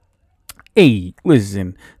Hey,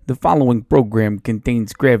 listen, the following program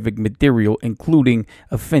contains graphic material including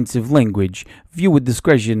offensive language. Viewer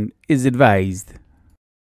discretion is advised.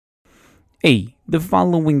 Hey, the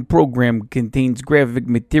following program contains graphic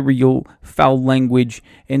material, foul language,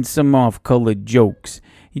 and some off-colored jokes.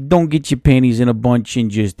 Don't get your panties in a bunch and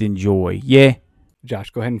just enjoy, yeah?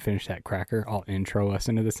 Josh, go ahead and finish that cracker. I'll intro us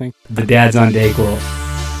into this thing. The Dad's on Dayquil.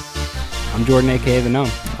 I'm Jordan, a.k.a. The Gnome.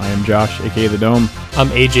 I am Josh, a.k.a. The Dome. I'm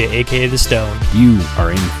AJ, aka The Stone. You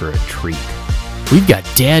are in for a treat. We've got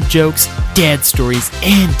dad jokes, dad stories,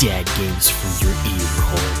 and dad games for your ear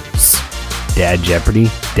holes. Dad Jeopardy,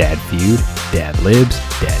 Dad Feud, Dad Libs,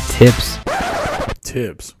 Dad Tips.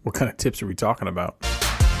 Tips? What kind of tips are we talking about?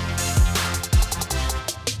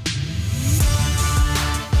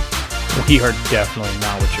 We are definitely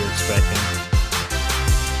not what you're expecting.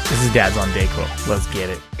 This is Dad's on Dayquil. Let's get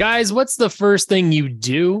it. Guys, what's the first thing you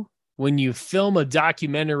do when you film a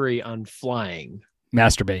documentary on flying?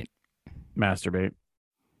 Masturbate. Masturbate.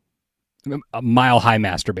 A mile high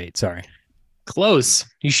masturbate, sorry. Close.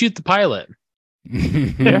 You shoot the pilot.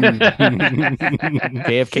 KFK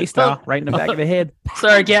style, right in the back of the head.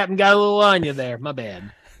 Sorry, Captain, got a little on you there. My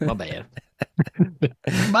bad.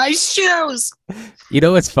 My shoes. You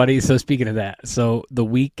know what's funny? So speaking of that, so the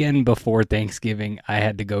weekend before Thanksgiving, I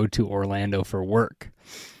had to go to Orlando for work.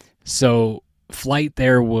 So flight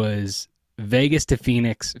there was Vegas to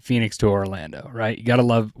Phoenix, Phoenix to Orlando, right? You got to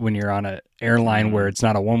love when you're on an airline where it's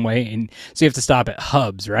not a one-way. And so you have to stop at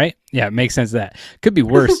hubs, right? Yeah, it makes sense that. Could be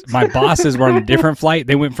worse. My bosses were on a different flight.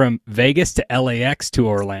 They went from Vegas to LAX to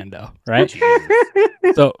Orlando, right?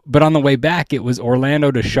 So, but on the way back, it was Orlando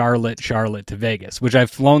to Charlotte, Charlotte to Vegas, which I've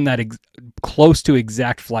flown that close to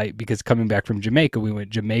exact flight because coming back from Jamaica, we went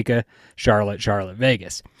Jamaica, Charlotte, Charlotte,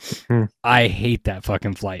 Vegas. Mm-hmm. I hate that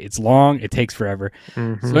fucking flight. It's long. It takes forever.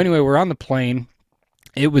 Mm-hmm. So anyway, we're on the plane.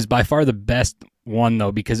 It was by far the best one,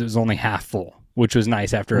 though, because it was only half full, which was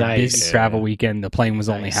nice. After a busy travel weekend, the plane was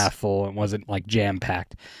only half full. It wasn't like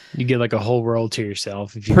jam-packed. You get like a whole world to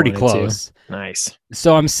yourself if you Pretty wanted close. to. Nice.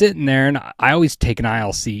 So I'm sitting there, and I always take an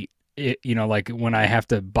aisle seat. Like when I have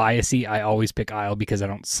to buy a seat, I always pick aisle because I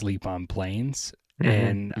don't sleep on planes.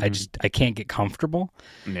 And I can't get comfortable.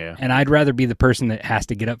 Yeah. And I'd rather be the person that has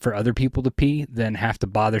to get up for other people to pee than have to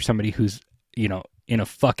bother somebody who's, in a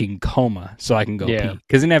fucking coma so I can go pee.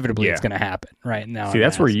 Because inevitably it's going to happen right now. See,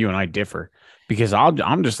 that's where you and I differ. Because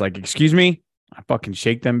I'm just like, excuse me, I fucking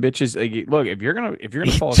shake them bitches. Like, look, if you're gonna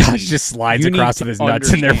fall asleep, Josh just slides you across need with his to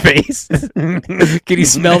nuts in their face. Can you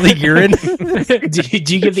smell the urine? Do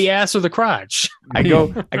you get the ass or the crotch? I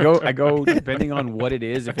go depending on what it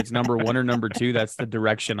is. If it's number 1 or number 2, that's the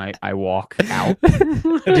direction I walk out.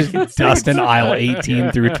 Just dust in aisle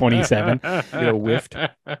 18 through 27. Whiffed.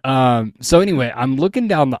 So anyway, I'm looking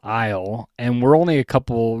down the aisle, and we're only a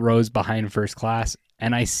couple rows behind first class,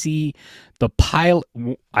 and I see the pilot.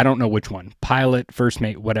 I don't know which one. Pilot, first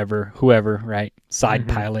mate, whatever, whoever, right? Side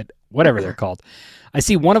pilot, whatever they're called. I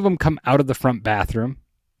see one of them come out of the front bathroom,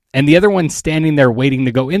 and the other one's standing there waiting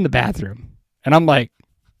to go in the bathroom. And I'm like,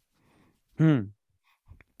 which one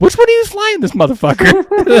of you is flying this motherfucker?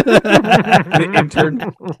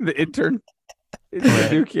 The intern. It's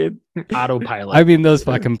a new kid. Autopilot. I mean, those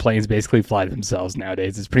fucking planes basically fly themselves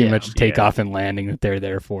nowadays. It's pretty much takeoff and landing that they're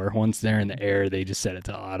there for. Once they're in the air, they just set it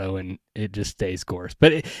to auto and it just stays course.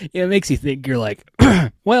 But it makes you think. You're like,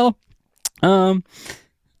 well, shouldn't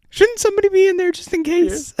somebody be in there just in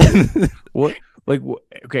case? What? Like,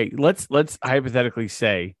 okay, let's hypothetically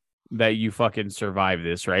say that you fucking survive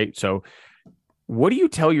this, right? So, what do you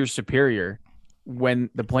tell your superior when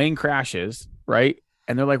the plane crashes, right?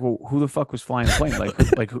 And they're like, well, who the fuck was flying the plane?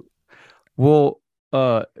 Like who? Well,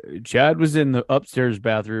 Chad was in the upstairs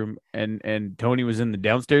bathroom and Tony was in the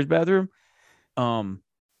downstairs bathroom. So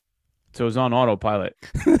it was on autopilot.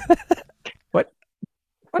 What?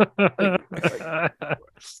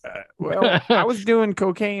 Well, I was doing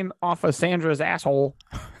cocaine off of Sandra's asshole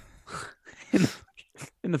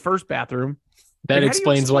in the first bathroom. That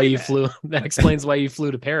explains why you flew. That explains why you flew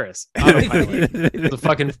to Paris. Autopilot. The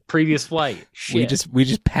fucking previous flight. Shit. We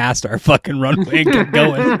just passed our fucking runway and kept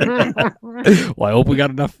going. Well, I hope we got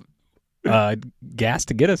enough gas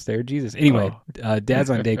to get us there. Jesus. Anyway, Dad's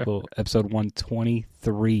on Dayquil, episode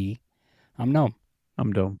 123. I'm Gnome.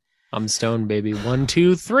 I'm Dome. I'm Stone, baby. 1,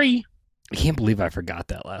 2, 3. I can't believe I forgot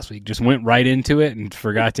that last week. Just went right into it and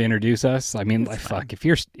forgot to introduce us. I mean, like, fuck.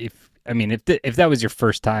 If that was your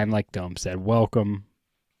first time, like Dome said, welcome.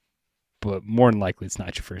 But more than likely, it's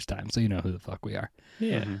not your first time, so you know who the fuck we are.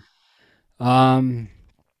 Yeah.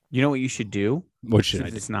 You know what you should do? What should I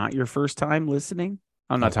do? It's not your first time listening.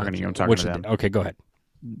 I'm not talking to you. I'm talking to them. Okay, go ahead.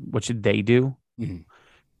 What should they do?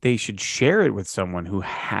 they should share it with someone who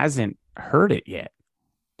hasn't heard it yet.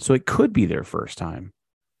 So it could be their first time.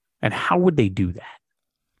 And how would they do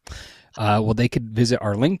that? Well, they could visit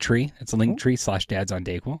our link tree. It's a link tree /dads on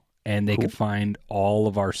Dayquil. And they could find all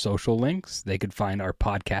of our social links. They could find our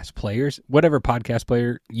podcast players, whatever podcast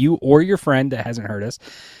player you or your friend that hasn't heard us.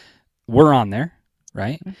 We're on there,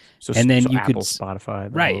 right? So, and then so you Apple, could Spotify,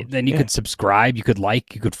 right. Then you could subscribe, you could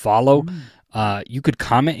like, you could follow, you could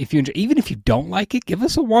comment if you enjoy. Even if you don't like it, give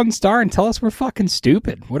us a 1 star and tell us we're fucking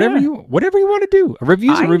stupid. Whatever you want to do. A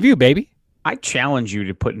review's a review, baby. I challenge you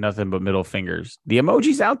to put nothing but middle fingers. The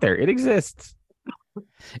emoji's out there. It exists.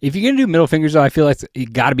 If you're gonna do middle fingers, though, I feel like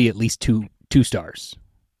it got to be at least two stars.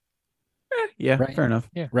 Yeah, Right. fair enough.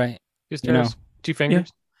 Yeah. Right. Just You know. 2 fingers.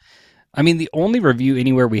 I mean, the only review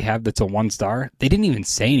anywhere we have that's a 1 star, they didn't even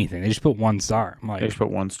say anything. They just put 1 star. I'm They like, just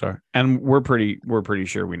put 1 star, and we're pretty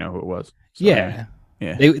sure we know who it was. So, yeah.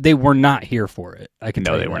 yeah. They were not here for it. I can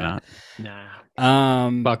No, tell they you were that. not. Nah. Fuck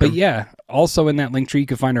 'em. But yeah, also in that link tree, you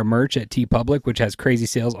can find our merch at TeePublic, which has crazy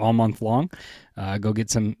sales all month long. Go get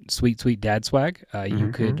some sweet dad swag. You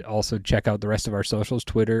could also check out the rest of our socials: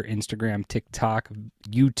 Twitter, Instagram, TikTok,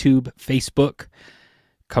 YouTube, Facebook.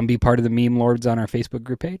 Come be part of the Meme Lords on our Facebook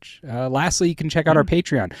group page. Lastly, you can check out our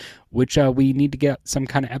Patreon, which we need to get some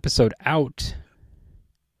kind of episode out,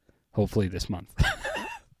 hopefully this month.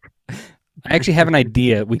 I actually have an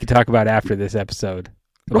idea we could talk about after this episode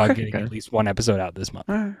about getting at least 1 episode out this month.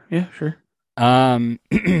 Yeah, sure.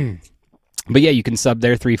 But yeah, you can sub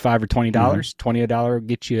there $3, $5, or $20. $20 will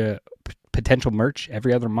get you potential merch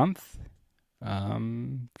every other month.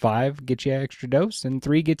 5 gets you an extra dose, and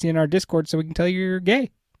 3 gets you in our Discord so we can tell you you're gay.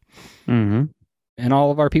 Mm-hmm. And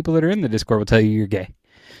all of our people that are in the Discord will tell you you're gay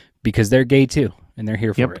because they're gay too, and they're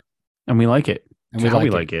here for it. And we like it. And That's we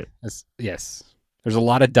how like it. it. Yes. There's a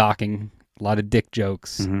lot of docking, a lot of dick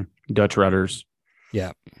jokes, Dutch rudders.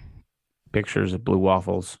 Yeah. Pictures of blue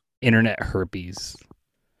waffles. internet herpes.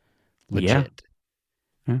 Legit.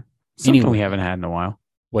 Yeah. Something Anyway. we haven't had in a while.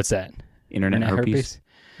 What's that? Internet herpes.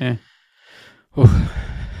 Yeah. Oof.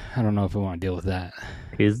 I don't know if we want to deal with that.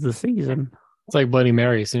 Is the season. It's like Bloody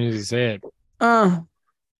Mary as soon as you say it. So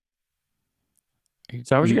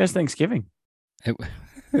how was your guys' Thanksgiving?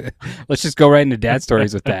 Let's just go right into dad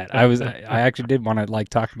stories with that. I actually did want to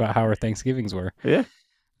talk about how our Thanksgivings were. Yeah.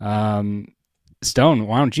 Stone,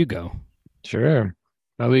 why don't you go? Sure.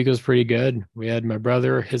 My week was pretty good. We had my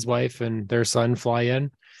brother, his wife, and their son fly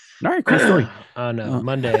in All right, cool story. on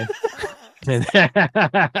Monday.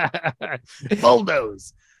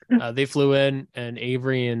 Bulldoze. They flew in, and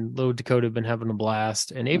Avery and Little Dakota have been having a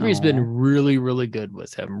blast. And Avery's been really, really good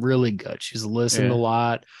with him. Really good. She's listened a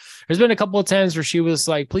lot. There's been a couple of times where she was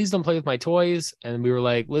like, please don't play with my toys. And we were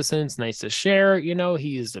like, listen, it's nice to share. You know,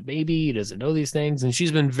 he is a baby. He doesn't know these things. And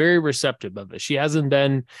she's been very receptive of it. She hasn't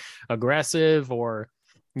been aggressive or,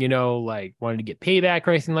 wanting to get payback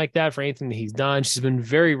or anything like that for anything that he's done. She's been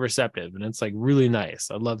very receptive. And it's really nice.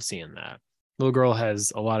 I love seeing that. Little girl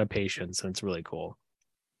has a lot of patience, and it's really cool.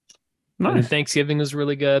 Nice. And Thanksgiving was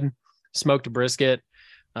really good. Smoked a brisket.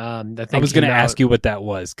 I was going to ask you what that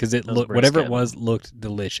was because it That was looked whatever it brisket. was looked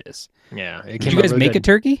delicious. Yeah. It Did you guys make a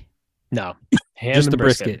turkey? No. Ham Just and the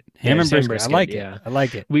brisket. Ham Yeah, and just brisket. I like it. yeah. I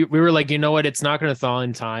like it. We were like, you know what? It's not going to thaw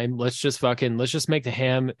in time. Let's just make the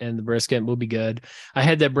ham and the brisket. We'll be good. I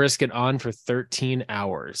had that brisket on for 13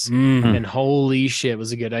 hours. Mm. And holy shit,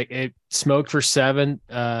 was it good. It smoked for 7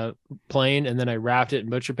 plain, and then I wrapped it in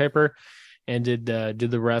butcher paper and did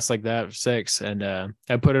the rest like that for 6. And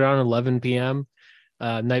I put it on 11 p.m.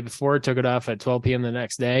 Night before, took it off at 12 p.m. the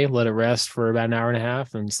next day, let it rest for about an hour and a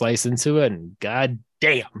half, and sliced into it. And god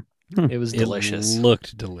damn, it was delicious. It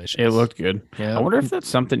looked delicious. It looked good. Yeah. I wonder if that's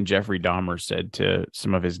something Jeffrey Dahmer said to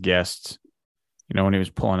some of his guests, when he was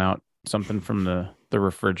pulling out something from the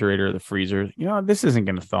refrigerator or the freezer. This isn't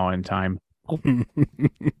going to thaw in time.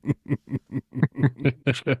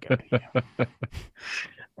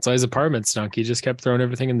 That's why his apartment stunk. He just kept throwing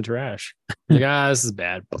everything in the trash. Like, this is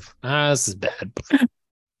bad. This is bad.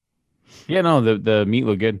 Yeah, no, the meat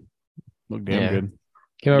looked good. Looked damn good.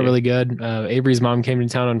 Came out Yeah. really good. Avery's mom came to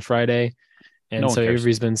town on Friday, and No one so cares.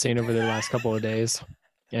 Avery's been staying over there the last couple of days.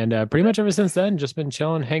 And pretty much ever since then, just been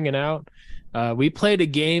chilling, hanging out. We played a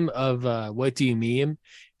game of What Do You Meme?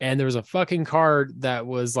 And there was a fucking card that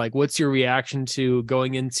was like, what's your reaction to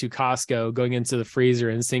going into Costco, going into the freezer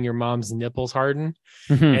and seeing your mom's nipples harden?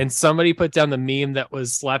 And somebody put down the meme that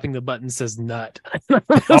was slapping the button says nut.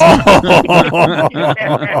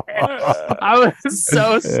 I was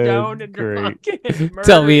so stoned and drunk. and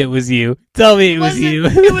Tell me murdered. it was you. Tell me it was Wasn't- you.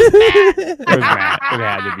 It was Matt. It was Matt. It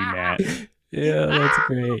had to be Matt. Yeah, that's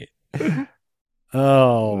great.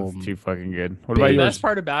 Oh, That's too fucking good. What Big. about The yours? best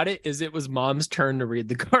part about it is it was mom's turn to read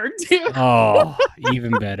the card too. oh,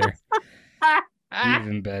 even better.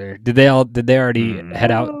 Even better. Did they already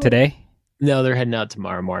head out today? No, they're heading out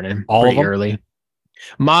tomorrow morning. All of pretty them? early.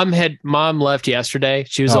 Mom left yesterday.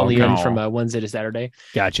 She was Oh, only no. in from Wednesday to Saturday.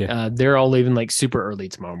 Gotcha. They're all leaving like super early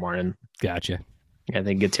tomorrow morning. Gotcha. I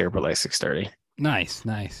think gets here for like 6:30. Nice.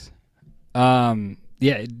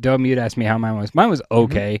 Yeah, Dome, you'd asked me how mine was. Mine was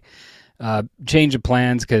okay. Change of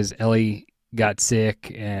plans because Ellie got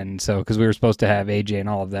sick, and so because we were supposed to have AJ and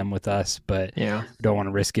all of them with us, but Yeah. don't want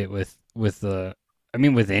to risk it with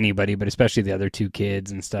anybody, but especially the other two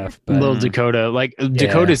kids and stuff. But Little Dakota, like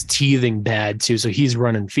Dakota's teething bad too, so he's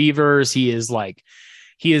running fevers. He is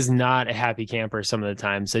not a happy camper some of the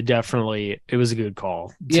time. So definitely, it was a good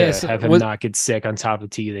call to have him not get sick on top of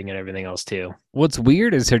teething and everything else too. what's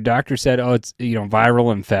weird is her doctor said, "Oh, it's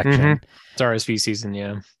viral infection." It's RSV season,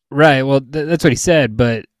 yeah. Right. Well, that's what he said,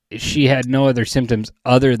 but she had no other symptoms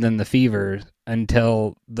other than the fever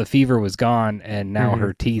until the fever was gone, and now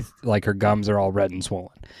her teeth, like her gums, are all red and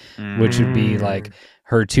swollen, which would be like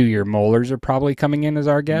her 2-year molars are probably coming in as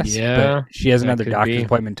our guess. Yeah, but she has that another could doctor's be.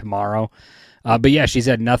 appointment tomorrow. But yeah, she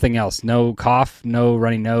said nothing else. No cough, no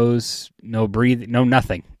runny nose, no breathing, no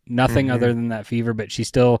nothing. Nothing other than that fever. But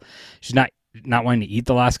she's not wanting to eat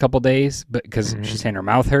the last couple days, but because she's saying her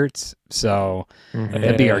mouth hurts. So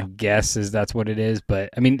that'd be our guess is that's what it is. But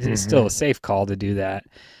I mean, it's still a safe call to do that.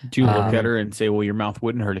 Do you look at her and say, "Well, your mouth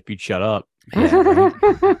wouldn't hurt if you'd shut up"? Yeah, right?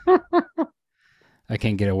 I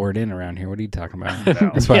can't get a word in around here. What are you talking about?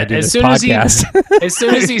 That's why I do this podcast. As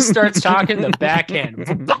soon as he starts talking, the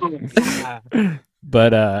backhand.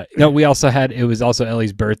 But no, we also had, it was also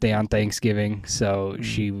Ellie's birthday on Thanksgiving, so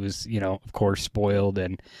she was, of course, spoiled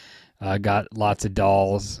and got lots of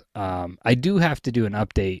dolls. I do have to do an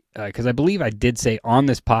update because I believe I did say on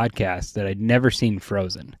this podcast that I'd never seen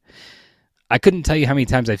Frozen. I couldn't tell you how many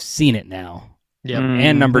times I've seen it now. Yep.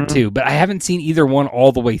 And number 2, but I haven't seen either one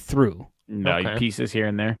all the way through. No, Okay. pieces here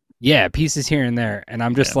and there. Yeah, pieces here and there. And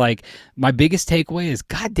I'm just like, my biggest takeaway is,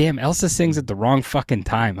 goddamn, Elsa sings at the wrong fucking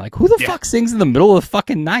time. Like, who the fuck sings in the middle of the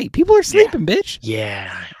fucking night? People are sleeping, bitch.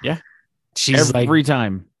 Yeah. Yeah. She's Every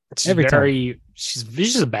time. every time. She's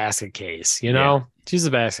just a basket case, you know? She's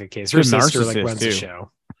a basket case. Her She's a sister like narcissist, runs the too.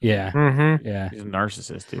 show. Yeah, Mm-hmm. yeah. He's a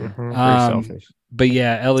narcissist, too. Very Um, selfish. But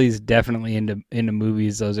yeah, Ellie's definitely into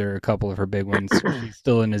movies. Those are a couple of her big ones. She's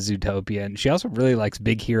still into Zootopia, and she also really likes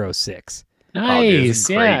Big Hero 6. Oh, dude, it's Nice.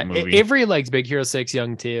 a great Yeah. movie. Avery likes Big Hero 6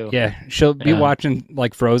 young too. Yeah, she'll be Yeah. watching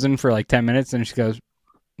like Frozen for like 10 minutes, and she goes,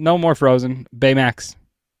 "No more Frozen, Baymax."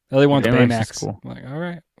 Ellie wants Baymax is Baymax. cool. I'm like, all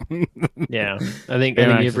right. Yeah. I think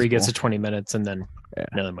Baymax is Avery gets cool. to 20 minutes and then Yeah.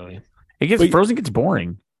 another movie. Frozen gets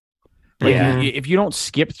boring. Like, Yeah. if you don't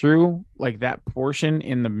skip through like that portion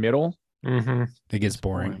in the middle, Mm-hmm. It gets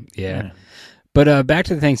boring. boring. Yeah. But back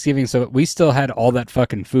to the Thanksgiving. So we still had all that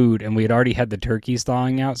fucking food, and we had already had the turkeys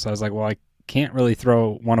thawing out. So I was like, well, I can't really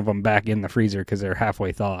throw one of them back in the freezer because they're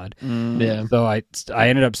halfway thawed. Yeah. So I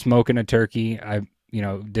ended up smoking a turkey. I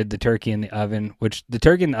did the turkey in the oven, which the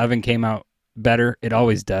turkey in the oven came out better. It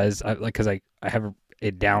always does. Because I have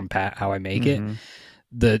it down pat how I make it. Mhm.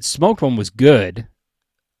 The smoked one was good.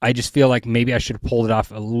 I just feel like maybe I should have pulled it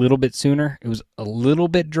off a little bit sooner. It was a little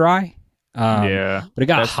bit dry. Yeah. But it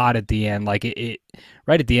got That's- hot at the end. Like it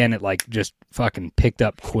right at the end, it like just fucking picked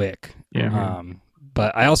up quick. Yeah.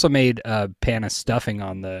 But I also made a pan of stuffing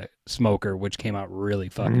on the smoker, which came out really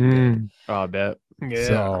fucking good. Oh, I bet. Yeah.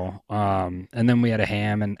 So, and then we had a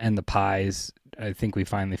ham and the pies. I think we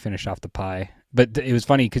finally finished off the pie. But it was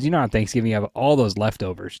funny because on Thanksgiving you have all those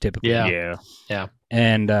leftovers typically. Yeah. Yeah.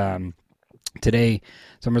 And today,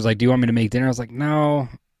 someone's like, "Do you want me to make dinner?" I was like, "No,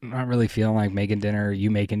 I'm not really feeling like making dinner. Are you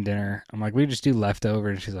making dinner?" I'm like, "We just do leftover."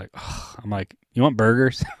 And she's like, "Oh." I'm like, "You want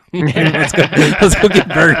burgers? let's go get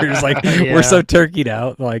burgers." Like Yeah. we're so turkeyed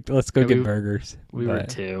out. Like let's go Yeah, get burgers. We were But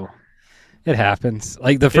too it happens.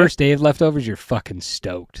 Like the first day of leftovers, you're fucking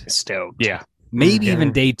stoked. stoked. Yeah. Maybe Yeah.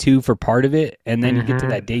 even day 2 for part of it, and then you get to Mhm.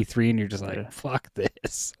 that day 3 and you're just like, Yeah. "Fuck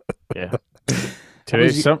this." Yeah. was Today,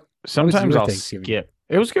 your- sometimes your I'll Thanksgiving? skip.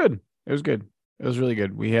 It was good. It was good. It was really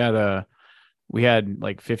good. We had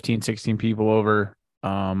like 15, 16 people over.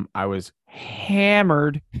 I was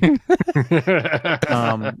hammered because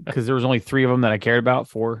there was only 3 of them that I cared about.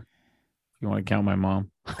 4, if you want to count my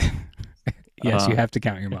mom. Yes, you have to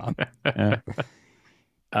count your mom. Yeah.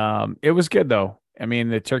 It was good though. I mean,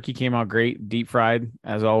 the turkey came out great, deep fried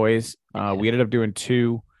as always. We ended up doing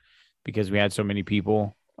 2 because we had so many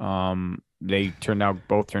people. They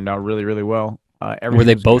both turned out really, really well. Were Everything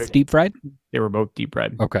they was both good. deep fried? They were both deep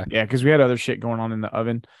fried. Okay. Yeah, because we had other shit going on in the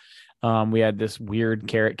oven. We had this weird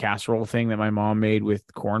carrot casserole thing that my mom made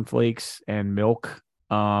with cornflakes and milk.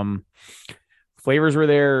 Flavors were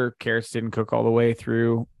there. Carrots didn't cook all the way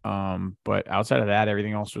through. But outside of that,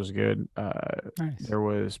 everything else was good. Nice. There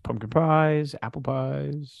was pumpkin pies, apple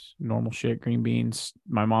pies, normal shit, green beans.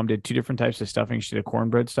 My mom did 2 different types of stuffing. She did a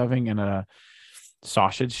cornbread stuffing and a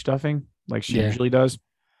sausage stuffing, like she usually does.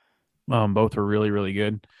 Both were really, really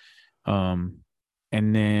good. And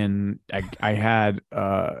then I had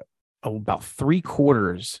about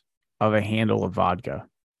 3/4 of a handle of vodka.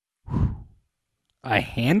 A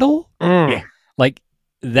handle? Yeah. Like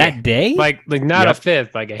that day? Like not Yep. a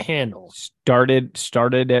fifth, like a handle.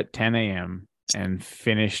 Started at 10 a.m. and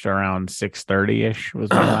finished around 6:30 ish was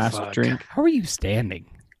my last fuck. drink. How are you standing?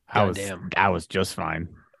 I Goddamn. was just fine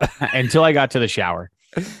until I got to the shower,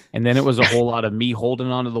 and then it was a whole lot of me holding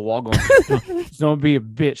onto the wall, going, "Don't be a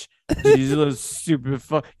bitch, you little stupid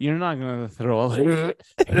fuck. You're not gonna throw all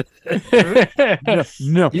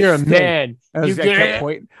no, You're a stay." man. I You kept get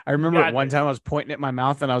pointing. I remember got one time I was pointing at my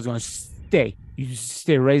mouth and I was going, "Stay, you just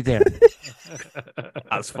stay right there."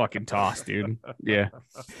 I was fucking tossed, dude. Yeah,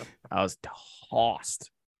 I was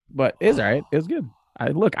tossed, but it's all right. It was good. I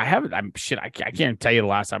haven't. I can't tell you the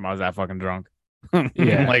last time I was that fucking drunk.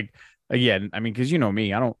 Yeah. Like again, I mean, because you know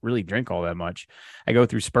me, I don't really drink all that much. I go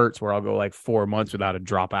through spurts where I'll go like 4 months without a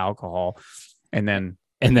drop of alcohol, and then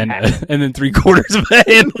And then 3/4 of a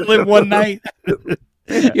handle in one night.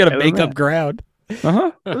 You gotta make up ground.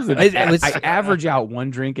 Uh-huh. Listen, It was- I average out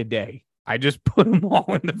 1 drink a day. I just put them all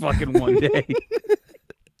into fucking one day.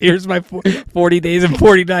 Here's my 40 days and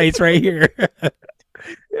 40 nights right here.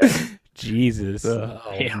 Jesus.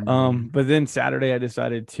 But then Saturday I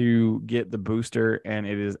decided to get the booster, and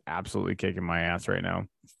it is absolutely kicking my ass right now.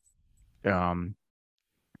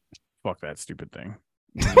 Fuck that stupid thing.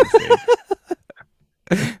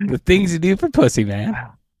 The things you do for pussy, man.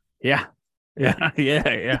 Yeah.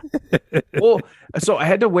 Well, so I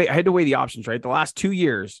had to weigh the options, right? The last 2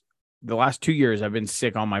 years I've been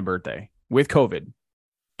sick on my birthday with COVID.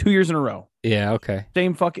 2 years in a row. Yeah, okay.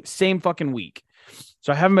 Same fucking week.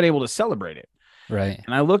 So I haven't been able to celebrate it. Right.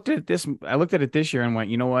 And I looked at it this year and went,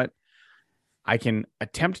 you know what? I can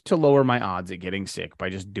attempt to lower my odds at getting sick by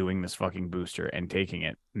just doing this fucking booster and taking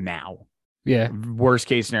it now. Yeah. Worst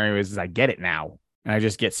case scenario is I get it now and I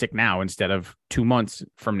just get sick now instead of 2 months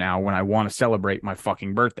from now when I want to celebrate my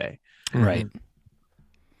fucking birthday. Right.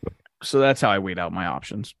 So that's how I weighed out my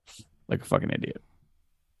options like a fucking idiot.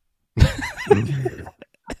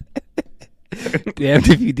 Damned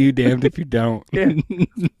if you do, damned if you don't. Yeah.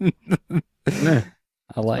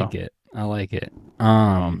 I like it. I like it.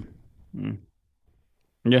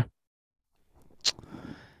 Yeah.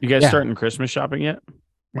 You guys Yeah. starting Christmas shopping yet?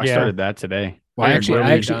 I Yeah. started that today. Well, Where actually,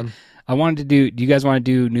 are we done? I wanted to do. Do you guys want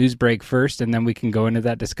to do news break first, and then we can go into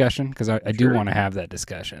that discussion? Because I do Sure. want to have that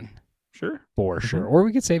discussion Sure. for sure. Or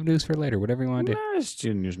we could save news for later. Whatever you want to do. Let's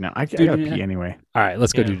do news now. I Do gotta news. pee anyway. All right,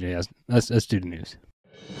 let's go Yeah. do news. Let's do the news.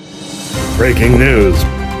 Breaking news.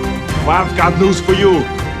 Well, I've got news for you.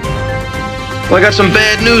 Well, I got some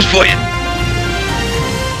bad news for you.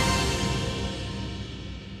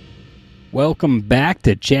 Welcome back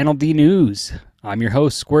to Channel D News. I'm your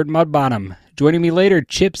host, Squirt Mudbottom. Joining me later,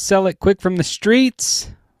 Chip Sell It Quick from the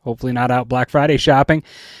streets. Hopefully not out Black Friday shopping.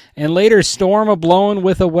 And later, Storm a-blowing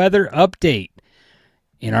with a weather update.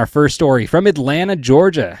 In our first story, from Atlanta,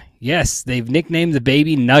 Georgia. Yes, they've nicknamed the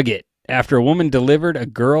baby Nugget after a woman delivered a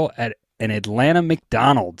girl at an Atlanta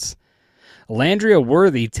McDonald's. Landria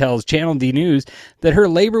Worthy tells Channel D News that her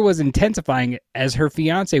labor was intensifying as her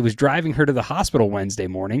fiance was driving her to the hospital Wednesday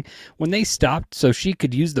morning when they stopped so she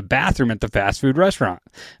could use the bathroom at the fast food restaurant.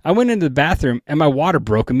 I went into the bathroom and my water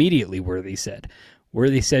broke immediately, Worthy said.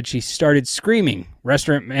 Worthy said she started screaming.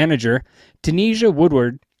 Restaurant manager Tanisha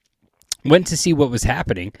Woodward went to see what was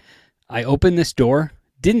happening. I opened this door,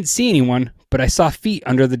 didn't see anyone, but I saw feet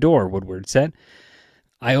under the door, Woodward said.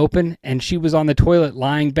 I opened, and she was on the toilet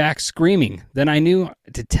lying back screaming. Then I knew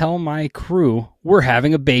to tell my crew, we're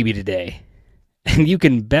having a baby today. And you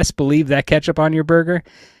can best believe that ketchup on your burger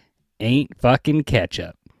ain't fucking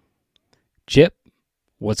ketchup. Chip,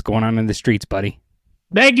 what's going on in the streets, buddy?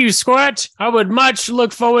 Thank you, Squirt. I would much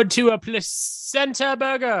look forward to a placenta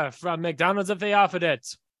burger from McDonald's if they offered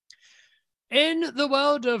it. In the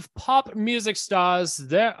world of pop music stars,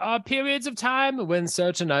 there are periods of time when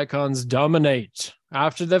certain icons dominate.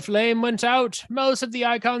 After the flame went out, most of the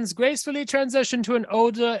icons gracefully transitioned to an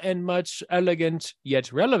older and much elegant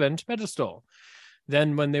yet relevant pedestal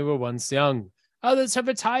than when they were once young. Others have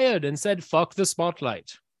retired and said, fuck the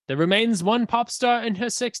spotlight. There remains one pop star in her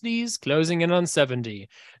 60s, closing in on 70,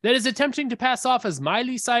 that is attempting to pass off as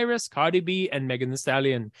Miley Cyrus, Cardi B, and Megan Thee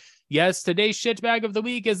Stallion. Yes, today's shitbag of the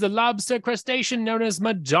week is the lobster crustacean known as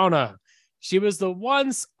Madonna. She was the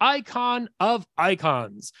once icon of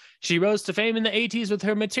icons. She rose to fame in the 80s with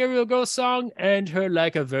her Material Girl song and her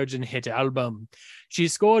Like a Virgin hit album. She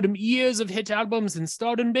scored years of hit albums and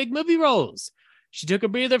starred in big movie roles. She took a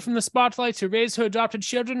breather from the spotlight to raise her adopted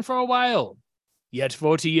children for a while. Yet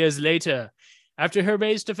 40 years later, after her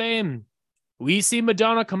raise to fame, we see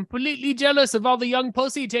Madonna completely jealous of all the young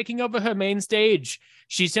pussy taking over her main stage.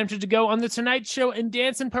 She's tempted to go on The Tonight Show and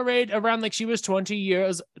dance and parade around like she was a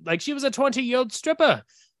 20-year-old stripper.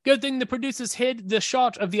 Good thing the producers hid the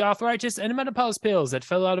shot of the arthritis and menopause pills that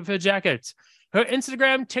fell out of her jacket. Her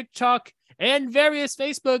Instagram, TikTok, and various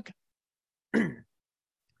Facebook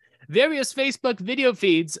video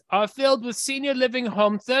feeds are filled with senior living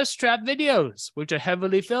home thirst trap videos, which are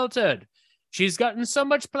heavily filtered. She's gotten so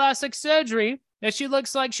much plastic surgery that she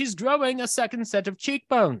looks like she's growing a second set of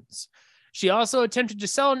cheekbones. She also attempted to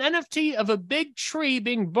sell an NFT of a big tree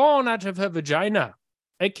being born out of her vagina.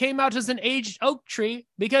 It came out as an aged oak tree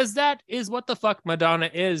because that is what the fuck Madonna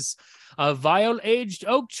is. A vile aged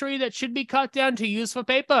oak tree that should be cut down to use for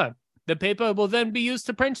paper. The paper will then be used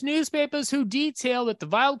to print newspapers who detail that the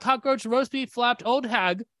vile cockroach roast beef flapped old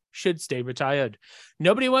hag should stay retired.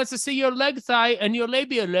 Nobody wants to see your leg thigh and your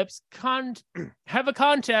labia lips have a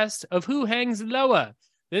contest of who hangs lower.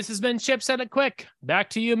 This has been Chip Said It Quick. Back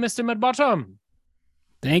to you, Mr. Mudbottom.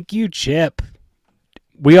 Thank you, Chip.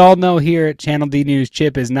 We all know here at Channel D News,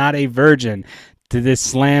 Chip is not a virgin to this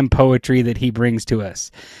slam poetry that he brings to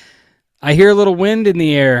us. I hear a little wind in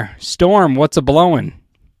the air. Storm, what's a blowing?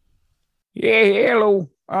 Yeah, hello.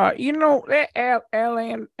 That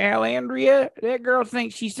Alandria, that girl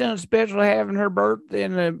thinks she's something special having her birthday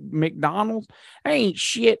in the McDonald's. Ain't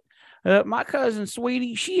shit. My cousin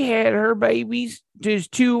Sweetie, she had her babies. There's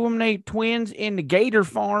two of them, they twins, in the gator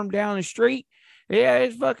farm down the street. Yeah,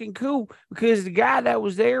 it's fucking cool because the guy that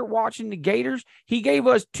was there watching the Gators, he gave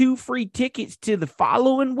us 2 free tickets to the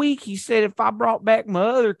following week. He said if I brought back my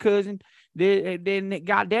other cousin, then it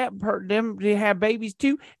got them to have babies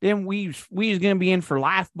too, then we was gonna be in for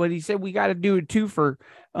life. But he said we got to do it too for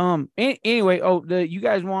anyway. You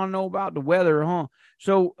guys want to know about the weather, huh?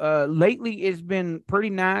 So lately it's been pretty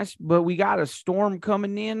nice, but we got a storm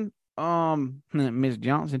coming in. Miss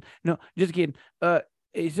Johnson, no, just kidding.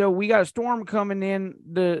 So we got a storm coming in.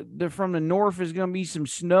 The from the north is gonna be some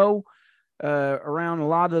snow around a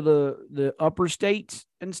lot of the upper states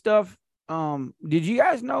and stuff. Did you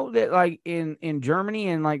guys know that like in Germany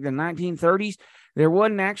in like the 1930s, there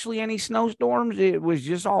wasn't actually any snowstorms? It was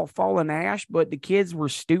just all falling ash, but the kids were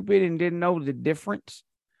stupid and didn't know the difference.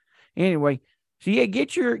 Anyway, so yeah,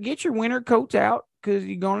 get your winter coats out because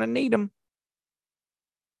you're going to need them.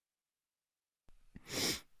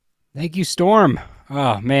 Thank you, Storm.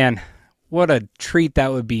 Oh, man, what a treat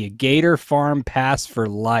that would be. A Gator Farm pass for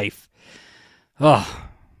life. Oh,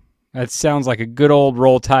 that sounds like a good old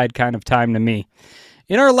Roll Tide kind of time to me.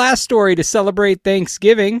 In our last story to celebrate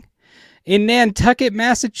Thanksgiving, in Nantucket,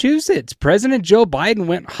 Massachusetts, President Joe Biden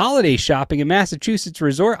went holiday shopping in Massachusetts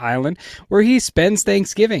Resort Island, where he spends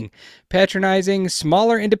Thanksgiving, patronizing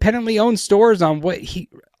smaller independently owned stores on what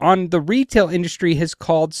the retail industry has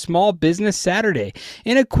called Small Business Saturday.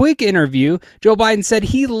 In a quick interview, Joe Biden said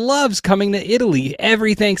he loves coming to Italy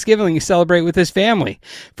every Thanksgiving to celebrate with his family.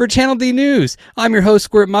 For Channel D News, I'm your host,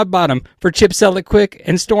 Squirt Mudbottom. For Chip Sell It Quick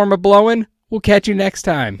and Storm A-Blowin', we'll catch you next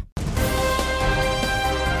time.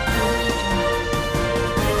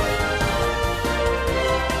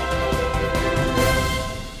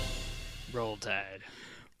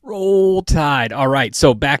 Roll Tide. All right,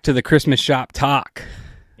 so back to the Christmas shop talk.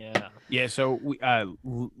 Yeah. So we,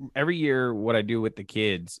 every year, what I do with the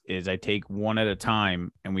kids is I take one at a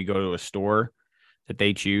time, and we go to a store that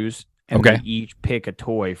they choose, and we each pick a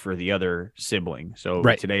toy for the other sibling. So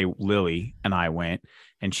today, Lily and I went,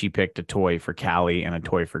 and she picked a toy for Callie and a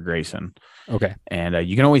toy for Grayson. Okay. And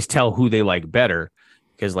you can always tell who they like better.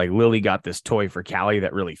 Because like Lily got this toy for Callie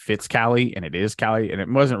that really fits Callie, and it is Callie, and it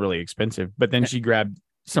wasn't really expensive. But then she grabbed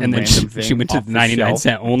some and then random thing. She went to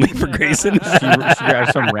 99-cent only for Grayson. she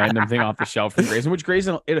grabbed some random thing off the shelf for Grayson, which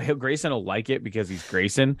Grayson will like it because he's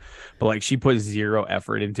Grayson. But like she put zero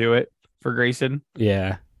effort into it for Grayson.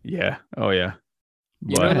 Yeah. Yeah. Oh yeah.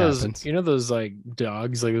 You know those like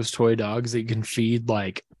dogs, like those toy dogs that you can feed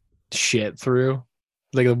like shit through,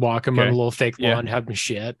 like walk them on a little fake lawn, have them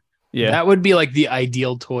shit. Yeah, that would be like the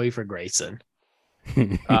ideal toy for Grayson.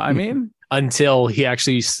 I mean, until he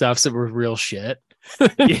actually stuffs it with real shit.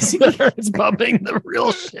 It's bumping the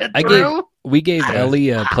real shit through. We gave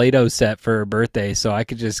Ellie a Play-Doh set for her birthday, so I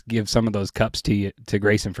could just give some of those cups to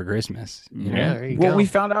Grayson for Christmas. You know? Yeah, there you go. Well, we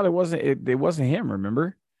found out it wasn't him.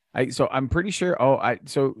 Remember? So I'm pretty sure.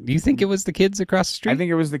 Do you think it was the kids across the street? I think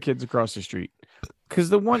it was the kids across the street. Because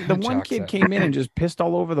the one Chalks kid up. came in and just pissed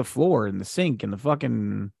all over the floor and the sink and the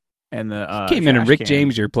fucking and the Came in and trash Rick can.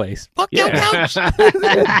 James your place. Fuck Yeah. your couch.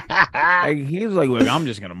 He was like, "Look, I'm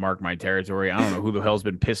just gonna mark my territory. I don't know who the hell's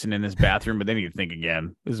been pissing in this bathroom, but then you think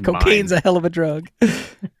again, this is Cocaine's mine." a hell of a drug.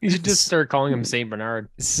 You should just start calling him Saint Bernard.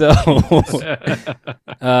 So,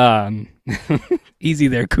 easy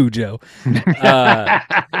there, Cujo.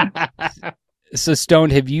 So,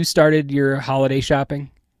 Stoned, have you started your holiday shopping?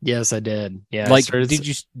 Yes, I did. Yeah, Like, I started-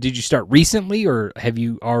 did you start recently, or have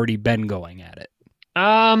you already been going at it?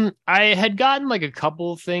 I had gotten like a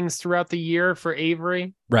couple of things throughout the year for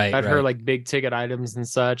Avery. Right, Got right. her like big ticket items and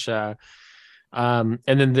such. And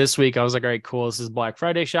then this week I was like, all right, cool. This is Black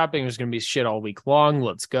Friday shopping. There's gonna be shit all week long.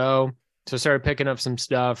 Let's go. So I started picking up some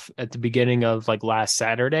stuff at the beginning of like last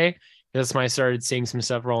Saturday. That's when I started seeing some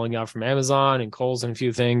stuff rolling out from Amazon and Kohl's and a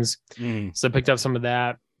few things. So I picked up some of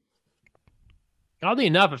that. Oddly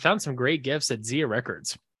enough, I found some great gifts at Zia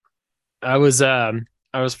Records. I was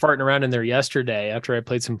farting around in there yesterday after I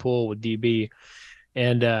played some pool with DB,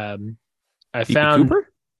 and I DB found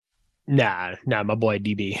Cooper? Nah, my boy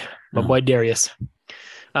DB, my boy Darius.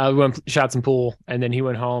 We went shot some pool, and then he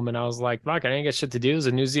went home, and I was like, "Fuck, I ain't got shit to do. There's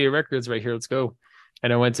a new Zia Records right here. Let's go."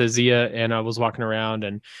 And I went to Zia, and I was walking around,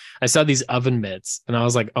 and I saw these oven mitts, and I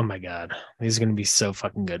was like, "Oh my god, these are gonna be so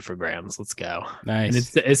fucking good for Grams. Let's go."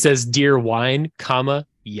 Nice. And it says "Dear Wine, comma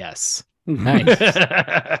yes." Nice.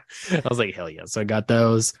 I was like, hell yeah. So I got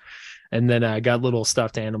those. And then I got little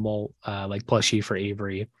stuffed animal, like plushie for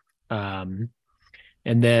Avery. And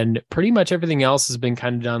then pretty much everything else has been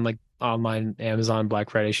kind of done like online Amazon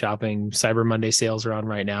Black Friday shopping. Cyber Monday sales are on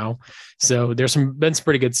right now. So there's been some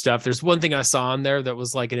pretty good stuff. There's one thing I saw on there that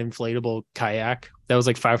was like an inflatable kayak that was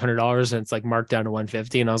like $500 and it's like marked down to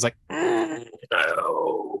 $150. And I was like,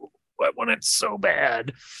 no, I want it so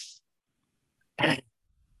bad. I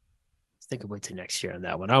think I'll wait till next year on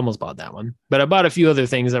that one. I almost bought that one, but I bought a few other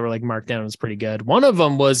things that were like marked down. It was pretty good. One of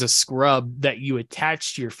them was a scrub that you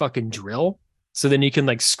attach to your fucking drill. So then you can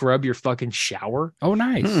like scrub your fucking shower. Oh,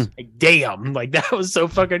 nice. Like, damn. Like that was so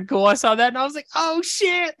fucking cool. I saw that and I was like, oh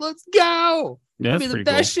shit, let's go. Yeah, That'd that's be the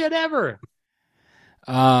pretty best shit ever.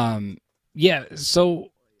 Yeah. So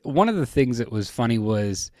one of the things that was funny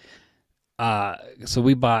was, so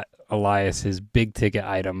we bought Elias his big ticket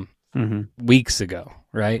item weeks ago,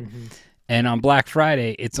 right? And on Black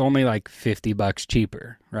Friday, it's only like $50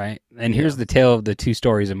 cheaper, right? And here's the tale of the two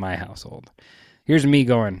stories in my household. Here's me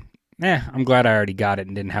going, I'm glad I already got it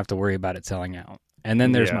and didn't have to worry about it selling out. And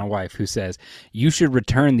then there's my wife who says, you should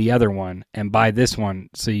return the other one and buy this one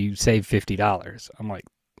so you save $50. I'm like,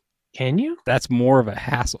 can you? That's more of a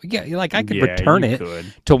hassle. Yeah, like I could return it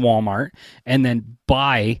to Walmart and then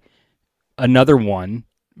buy another one,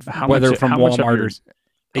 whether from Walmart or...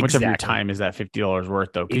 How much of your time is that $50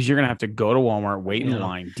 worth, though? Because you're going to have to go to Walmart, wait in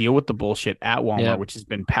line, deal with the bullshit at Walmart, which has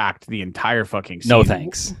been packed the entire fucking season. No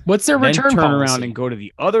thanks. What's their then return turn policy? around and go to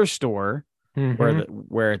the other store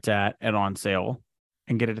where it's at and on sale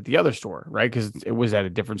and get it at the other store, right? Because it was at a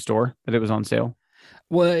different store that it was on sale.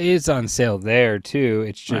 Well, it is on sale there, too.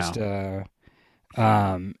 It's just, it's...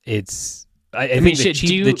 I think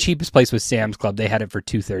the cheapest place was Sam's Club. They had it for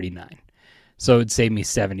 $2.39. So it'd save me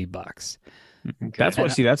 $70. That's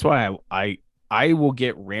what. See, that's why I will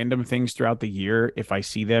get random things throughout the year if I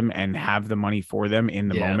see them and have the money for them in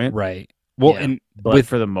the moment. Right. Well, and but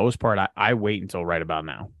for the most part, I wait until right about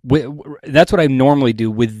now. That's what I normally do.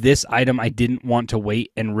 With this item, I didn't want to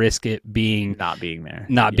wait and risk it being not being there,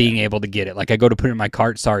 being able to get it. Like I go to put it in my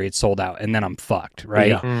cart, sorry, it's sold out, and then I'm fucked, right?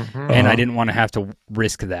 Yeah. And I didn't want to have to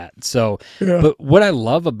risk that. So, but what I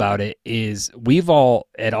love about it is we've all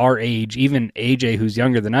at our age, even AJ, who's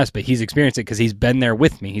younger than us, but he's experienced it because he's been there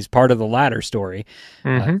with me. He's part of the ladder story.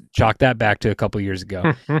 Chalk that back to a couple years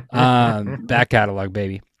ago. Back catalog,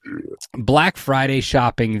 baby. Black Friday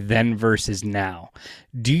shopping then versus now.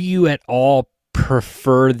 Do you at all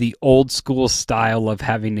prefer the old school style of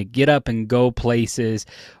having to get up and go places,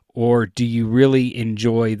 or do you really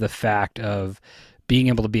enjoy the fact of being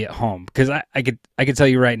able to be at home? Because I could tell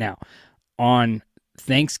you right now, on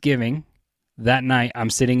Thanksgiving that night, I'm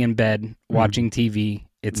sitting in bed watching TV.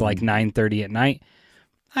 It's like 9:30 at night.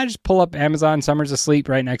 I just pull up Amazon. Summer's asleep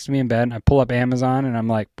right next to me in bed. I pull up Amazon and I'm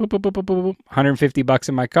like, boop, boop, boop, boop, boop, boop, $150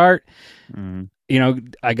 in my cart. You know,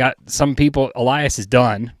 I got some people, Elias is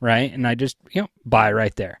done, right? And I just, buy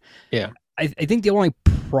right there. Yeah. I think the only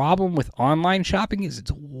problem with online shopping is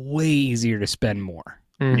it's way easier to spend more.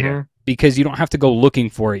 Yeah. Because you don't have to go looking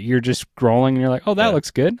for it. You're just scrolling and you're like, oh, that looks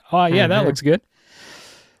good. Oh, yeah, that looks good.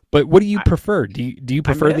 But what do you prefer? Do you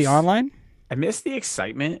prefer the online? I miss the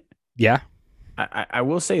excitement. Yeah. I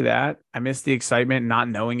will say that I miss the excitement, not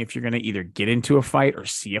knowing if you're going to either get into a fight or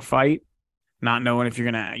see a fight, not knowing if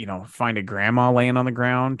you're going to, find a grandma laying on the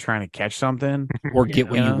ground trying to catch something Or get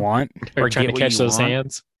what you Yeah. want. Or or trying to get what catch you those want.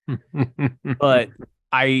 hands. But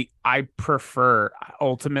I prefer,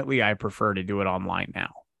 ultimately, I prefer to do it online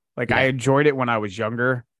now. Like I Yeah. enjoyed it when I was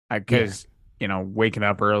younger because, waking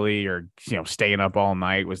up early or, staying up all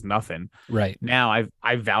night was nothing. Right. Now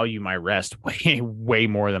I value my rest way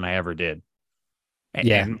more than I ever did.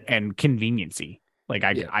 Yeah. And conveniency. Like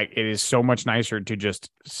Yeah. it is so much nicer to just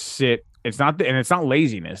sit. It's not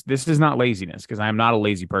laziness. This is not laziness because I am not a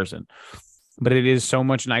lazy person. But it is so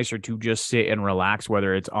much nicer to just sit and relax,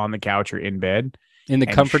 whether it's on the couch or in bed, In the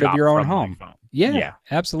and comfort of shop your own from my home. phone. Yeah.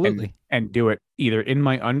 Absolutely. And do it either in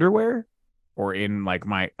my underwear or in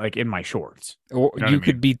in my shorts. Or You know what you I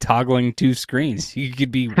could mean? be toggling two screens. You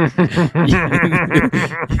could be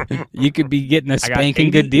you could be getting a I got spanking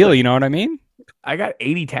 80 good deal. You know what I mean? I got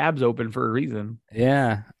 80 tabs open for a reason.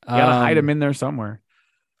 Yeah. You gotta hide them in there somewhere.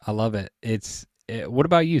 I love it. What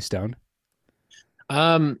about you, Stone?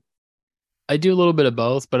 I do a little bit of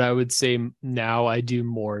both, but I would say now I do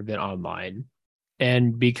more of it online.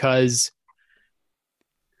 And because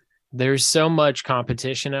there's so much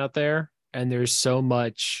competition out there and there's so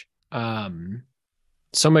much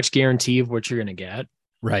guarantee of what you're going to get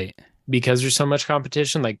Right. because there's so much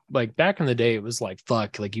competition. Like back in the day, it was like,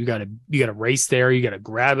 fuck, like you gotta race there. You gotta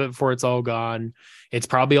grab it before it's all gone. It's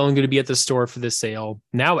probably only going to be at the store for this sale.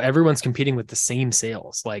 Now everyone's competing with the same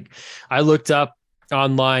sales. Like I looked up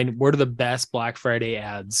online, what are the best Black Friday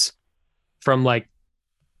ads from like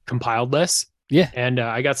compiled lists? Yeah. And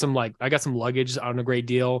I got some luggage on a great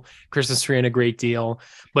deal, Christmas tree on a great deal.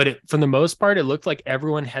 But for the most part, it looked like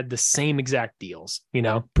everyone had the same exact deals,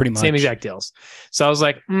 Pretty much. same exact deals. So I was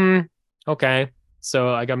like, okay.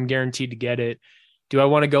 So like I'm guaranteed to get it. Do I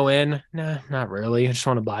want to go in? Nah, not really. I just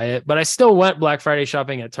want to buy it. But I still went Black Friday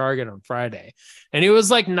shopping at Target on Friday. And it was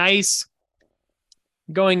like nice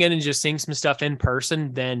going in and just seeing some stuff in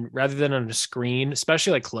person then rather than on a screen,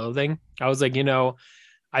 especially like clothing. I was like,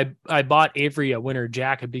 I bought Avery a winter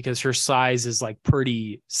jacket because her size is like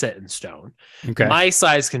pretty set in stone. Okay. My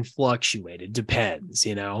size can fluctuate. It depends,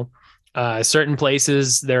 certain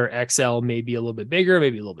places their XL may be a little bit bigger,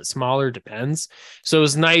 maybe a little bit smaller, depends. So it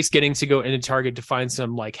was nice getting to go into Target to find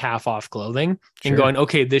some like half off clothing and going,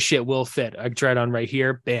 okay, this shit will fit. I can try it on right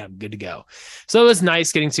here. Bam, good to go. So it was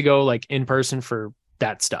nice getting to go like in person for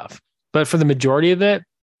that stuff. But for the majority of it,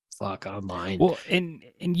 fuck online. Well, and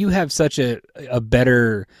you have such a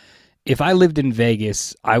better. If I lived in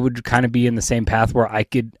Vegas, I would kind of be in the same path where I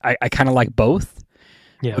kind of like both.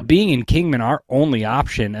 Yeah. But being in Kingman, our only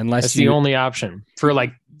option, unless That's the only option for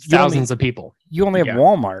like thousands of people. You only have Yeah.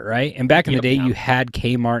 Walmart, right? And back in the day, Yeah. you had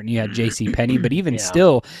Kmart and you had JCPenney, but even Yeah.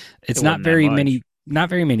 still, it's It not wasn't that very much. not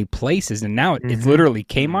very many places. And now it's Mhm. literally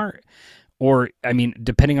Kmart, or I mean,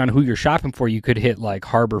 depending on who you're shopping for, you could hit like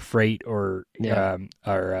Harbor Freight or Yeah.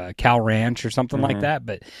 Cal Ranch or something like Mhm. that.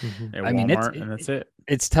 But At I mean, Walmart, and that's it.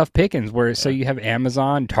 it's tough pickings. Where so Yeah. you have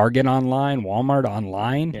Amazon, Target online, Walmart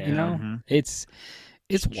online. Yeah. You know, Mhm. it's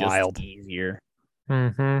Just wild. easier.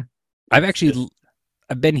 Mm-hmm.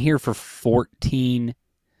 I've been here for 14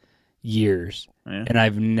 years, Yeah. and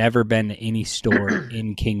I've never been to any store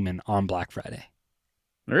in Kingman on Black Friday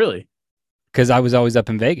Really? because I was always up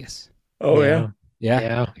in Vegas. Oh Yeah,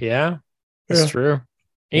 Yeah. That's Yeah. true.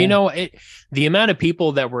 And the amount of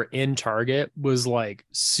people that were in Target was like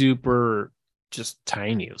super just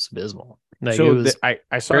tiny. It was abysmal. Like So it was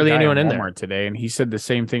I saw barely a guy anyone at in Walmart there. today, and he said the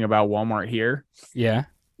same thing about Walmart here. yeah.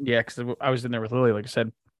 Yeah, because I was in there with Lily, like I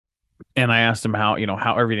said, and I asked him how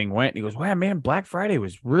everything went. He goes, "Wow, man, Black Friday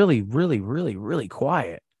was really, really, really, really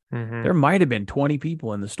quiet. Mhm. There might have been 20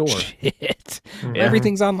 people in the store." Shit. Mhm.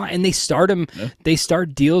 Everything's online, and they start them. Yeah. They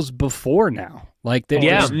start deals before now. Like they,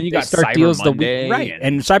 Yeah. And then you they got start Cyber deals Monday the week right, and-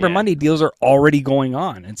 and Cyber yeah. Monday deals are already going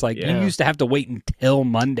on. It's like Yeah. you used to have to wait until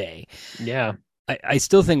Monday. Yeah. I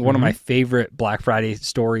still think one of Mm-hmm. my favorite Black Friday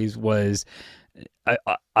stories was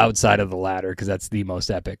outside of the ladder because that's the most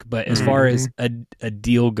epic. But as far as a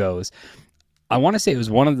deal goes, I want to say it was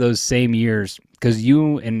one of those same years because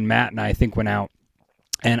you and Matt and I think went out,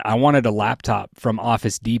 and I wanted a laptop from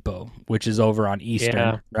Office Depot, which is over on Eastern,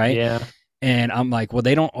 Yeah. right? Yeah. And I'm like, well,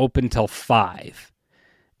 they don't open till 5,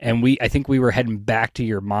 and I think we were heading back to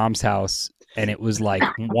your mom's house, and it was like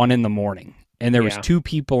 1 a.m. And there was Yeah. 2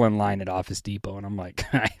 people in line at Office Depot, and I'm like,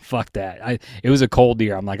 fuck that. It was a cold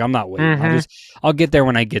year. I'm like, I'm not waiting. Mhm. I'll get there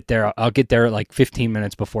when I get there. I'll get there at like 15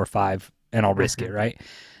 minutes before 5, and I'll risk it, right?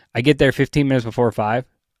 I get there 15 minutes before 5.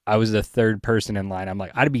 I was the third person in line. I'm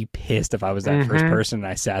like, I'd be pissed if I was that first person and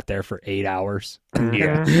I sat there for 8 hours.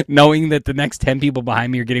 Yeah. Knowing that the next 10 people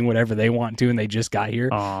behind me are getting whatever they want to and they just got here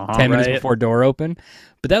 10 minutes before door open.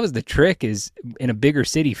 But that was the trick, is in a bigger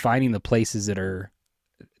city, finding the places that are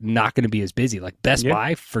not going to be as busy. Like Best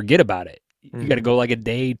Buy, forget about it. You got to go like a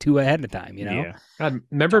day, 2 ahead of time, you know? Yeah. God,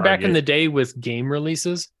 remember back in the day with game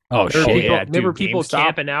releases? Oh, shit. Remember people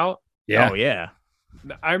camping out? Yeah. Oh, yeah.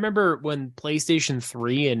 I remember when PlayStation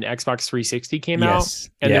 3 and Xbox 360 came out,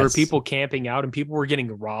 and there were people camping out, and people were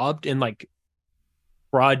getting robbed in like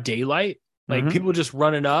broad daylight. Like people just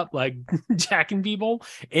running up, like jacking people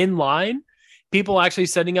in line. People actually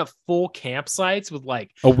setting up full campsites with like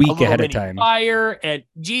a week ahead of time. Fire and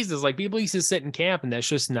Jesus, like people used to sit and camp, and that's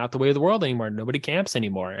just not the way of the world anymore. Nobody camps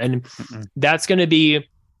anymore, and that's going to be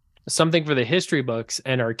something for the history books.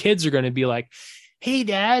 And our kids are going to be like, "Hey,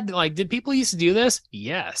 Dad, like, did people used to do this?"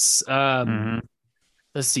 Yes.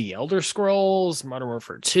 Let's see, Elder Scrolls, Modern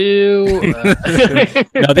Warfare 2.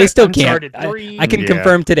 No, they still camp. I can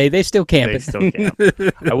confirm today they still camp. They still camp.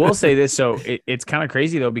 I will say this, so it's kind of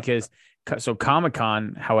crazy though, because so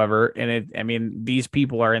Comic-Con, however, and these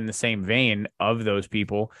people are in the same vein of those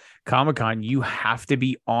people. Comic-Con, you have to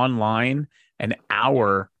be online an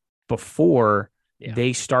hour before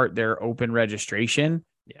they start their open registration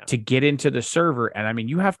to get into the server. And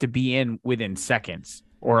you have to be in within seconds,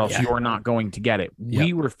 or else you're not going to get it.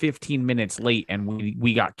 We were 15 minutes late and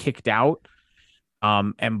we got kicked out.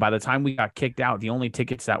 And by the time we got kicked out, the only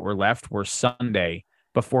tickets that were left were Sunday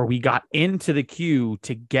before we got into the queue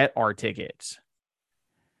to get our tickets.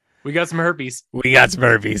 We got some herpes. Not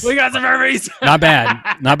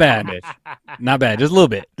bad. Not bad. Not bad. Just a little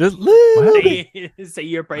bit. Just a little bit. Say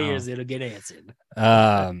your prayers, it'll get answered.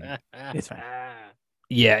 It's fine.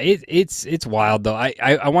 Yeah, it's wild though.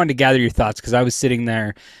 I wanted to gather your thoughts because I was sitting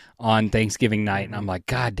there on Thanksgiving night and I'm like,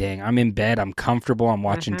 God dang, I'm in bed, I'm comfortable, I'm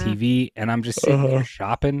watching TV, and I'm just sitting there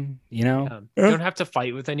shopping, you know? You don't have to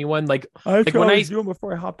fight with anyone. Like when I was doing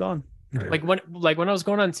before I hopped on. Like when I was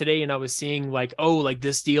going on today and I was seeing like, oh, like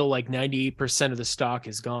this deal, like 98% of the stock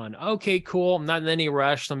is gone. Okay, cool. I'm not in any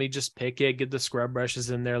rush. Let me just pick it, get the scrub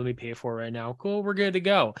brushes in there. Let me pay for it right now. Cool, we're good to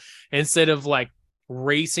go. Instead of like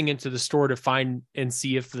racing into the store to find and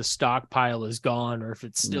see if the stockpile is gone or if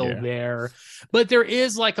it's still there. But there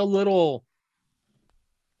is like a little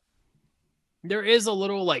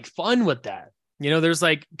like fun with that. You know, there's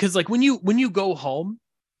like, because like when you go home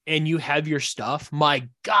and you have your stuff, my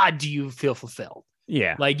God, do you feel fulfilled?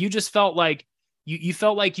 Yeah. Like you just felt like you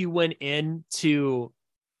felt like you went into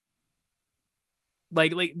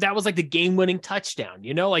like that was like the game-winning touchdown,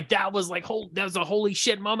 you know, like that was like that was a holy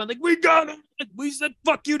shit moment. Like, we got it. We said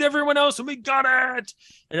fuck you to everyone else and we got it.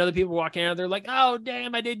 And other people walking out, they're like, oh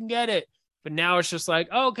damn, I didn't get it. But now it's just like,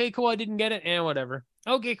 oh, okay, cool, I didn't get it, and whatever.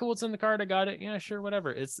 Okay, cool, it's in the card, I got it. Yeah, sure, whatever.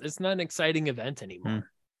 It's not an exciting event anymore.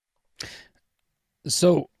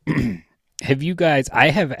 So have you guys,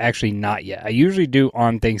 I have actually not yet. I usually do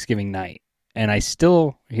on Thanksgiving night, and I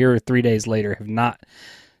still here 3 days later have not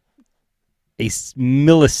a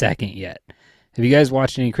millisecond yet. Have you guys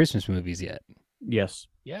watched any Christmas movies yet? Yes.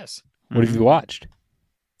 What have you watched?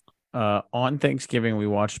 On Thanksgiving, we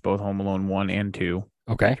watched both Home Alone 1 and 2.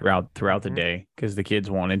 Okay. Throughout the day because the kids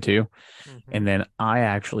wanted to. And then I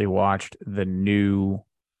actually watched the new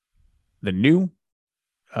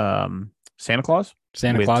Santa Claus.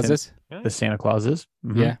 Santa Clauses? The Santa Clauses.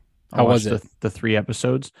 Yeah. How was it? The 3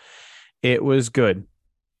 episodes. It was good.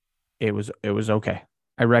 It was okay.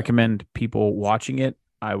 I recommend people watching it.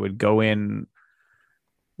 I would go in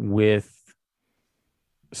with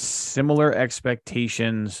similar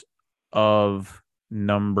expectations of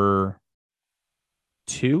number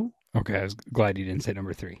 2. Okay, I was glad you didn't say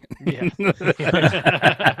number 3. Yeah.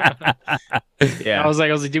 Yeah. I was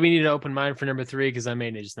like, do we need an open mind for number 3? Because I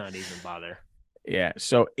may just not even bother. Yeah.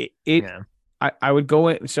 So I would go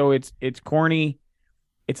in. So it's corny.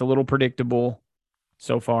 It's a little predictable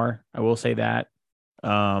so far. I will say that.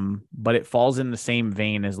 But it falls in the same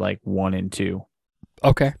vein as like 1 and 2.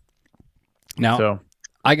 Okay. Now, so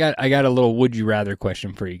I got a little would you rather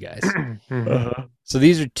question for you guys. So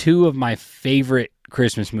these are 2 of my favorite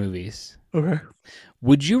Christmas movies. Okay.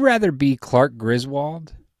 Would you rather be Clark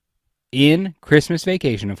Griswold in Christmas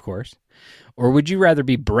Vacation, of course, or would you rather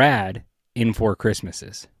be Brad in 4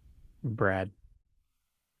 Christmases? Brad.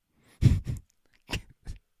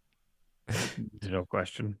 No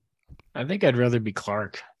question. I think I'd rather be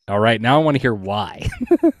Clark. All right, now I want to hear why.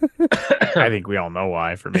 I think we all know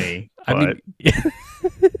why for me. I mean,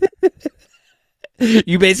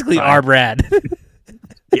 you basically are Brad.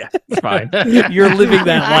 Yeah, it's fine. You're living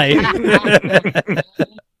that life.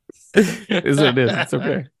 Is what it is. It's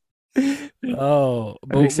okay. Oh,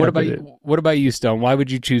 but what accepted about it. you? What about you, Stone? Why would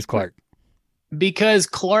you choose Clark? Because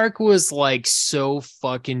Clark was like so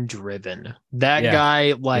fucking driven. That Yeah.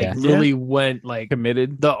 guy like Yeah. really went like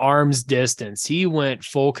Committed. the arm's distance. He went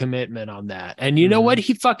full commitment on that. And you know what?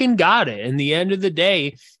 He fucking got it. In the end of the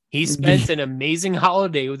day, he spent an amazing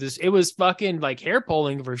holiday with this. It was fucking like hair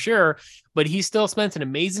pulling for sure, but he still spent an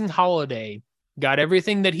amazing holiday, got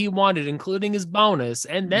everything that he wanted, including his bonus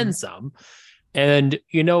and then some. And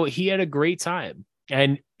you know, he had a great time.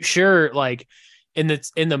 And sure, like in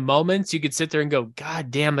the moments you could sit there and go,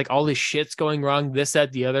 God damn, like all this shit's going wrong, this,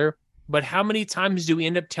 that, the other. But how many times do we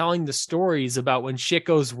end up telling the stories about when shit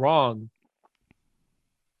goes wrong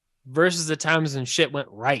versus the times when shit went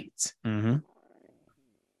right? Mm-hmm.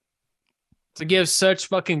 To give such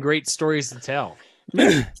fucking great stories to tell.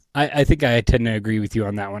 I think I tend to agree with you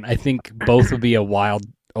on that one. I think both would be a wild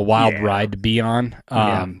ride to be on.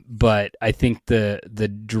 But I think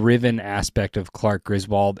the driven aspect of Clark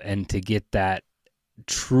Griswold and to get that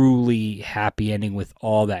truly happy ending with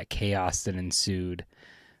all that chaos that ensued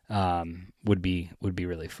would be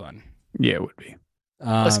really fun. Yeah, it would be.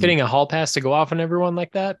 Us getting a hall pass to go off on everyone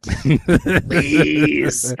like that?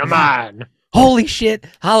 Please, come on. Holy shit!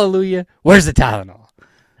 Hallelujah! Where's the Tylenol?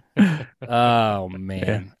 Oh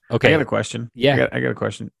man. Okay. I got a question. Yeah. I got a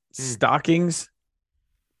question. Stockings,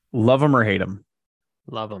 love them or hate them?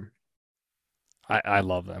 Love them. I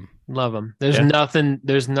love them. Love them. There's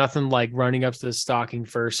nothing like running up to the stocking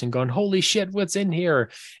first and going, holy shit, what's in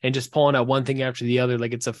here? And just pulling out one thing after the other.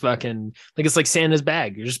 Like it's a fucking, like it's like Santa's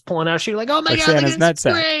bag. You're just pulling out shit. You're like, oh my Like God, Santa's look at this,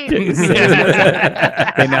 nutsack. great.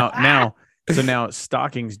 Okay, now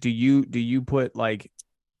stockings, do you put like,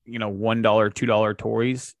 $1, $2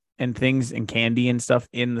 toys and things and candy and stuff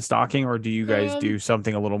in the stocking, or do you guys do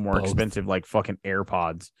something a little more both. expensive like fucking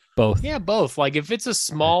AirPods? Both. Yeah, both. Like if it's a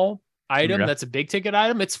small item that's a big ticket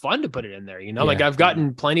item, it's fun to put it in there. Like Yeah. I've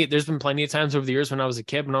gotten there's been plenty of times over the years when I was a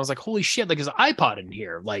kid when I was like, holy shit, like there's an iPod in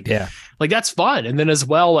here. Like that's fun. And then as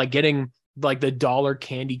well, like getting like the $1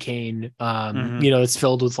 candy cane, it's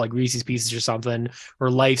filled with like Reese's Pieces or something, or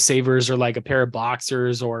Lifesavers, or like a pair of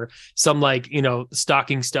boxers, or some like,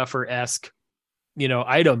 stocking stuffer-esque,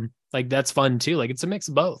 item. Like that's fun too. Like it's a mix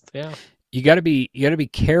of both. Yeah. You gotta be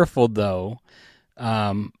careful though,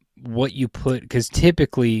 what you put, because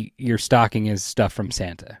typically your stocking is stuff from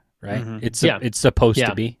Santa, right? It's supposed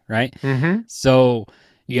to be, right? So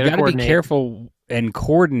you gotta be careful and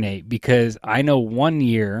coordinate, because I know one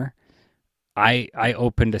year I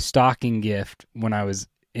opened a stocking gift when I was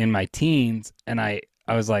in my teens, and I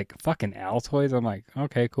was like, fucking Altoids. I'm like,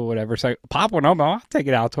 okay, cool, whatever. So I pop one open, I'll take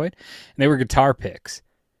an Altoid. And they were guitar picks,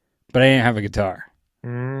 but I didn't have a guitar.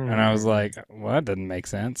 And I was like, well, that doesn't make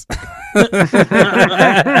sense. That's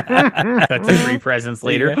 3 presents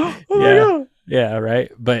later. Yeah,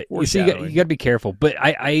 right. But you see, you got to be careful. But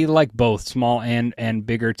I like both small and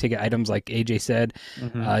bigger ticket items, like AJ said,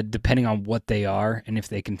 depending on what they are and if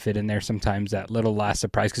they can fit in there. Sometimes that little last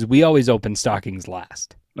surprise, because we always open stockings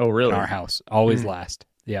last. Oh, really? In our house, always last.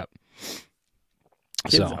 Yep.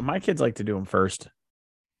 My kids like to do them first.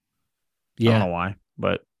 Yeah. I don't know why,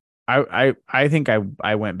 but I think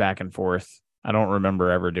I went back and forth. I don't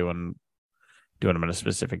remember ever doing them at a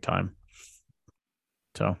specific time.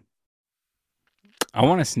 So I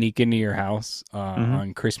want to sneak into your house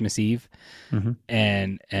on Christmas Eve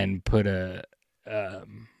and put a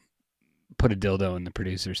dildo in the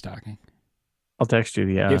producer's stocking. I'll text you.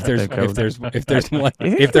 Yeah, if there's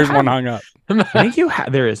one hung up. I think you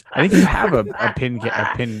have. There is. I think you have a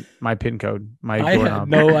pin. My pin code. I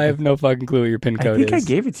have no fucking clue what your pin code is. I think I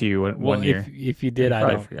gave it to you one year. If you did, I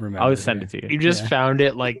don't remember. I'll send it to you. You just found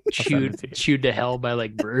it like chewed to hell by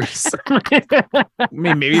like Bruce. I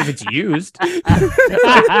mean, maybe if it's used. I'm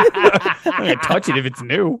gonna touch it if it's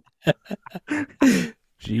new.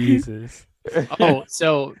 Jesus. Oh,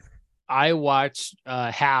 so I watched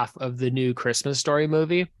half of the new Christmas Story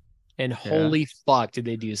movie, and holy fuck, did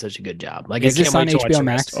they do such a good job! Like, is I this can't on wait to watch HBO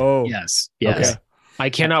Max? Oh, yes. Okay. I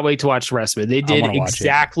cannot wait to watch the rest of it. They did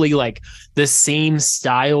exactly like the same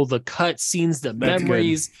style, the cut scenes, the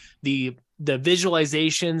memories, the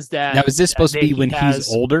visualizations. That now, is this supposed to be when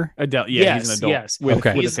he's older? Adult, yes, he's an adult. Yes, with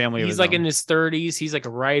a family. He's like in his 30s. He's like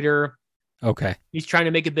a writer. Okay. He's trying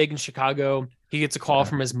to make it big in Chicago. He gets a call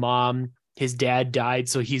from his mom. His dad died,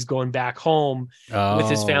 so he's going back home with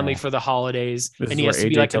his family for the holidays, and he has to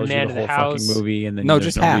be like a man of the house. Movie, and then no,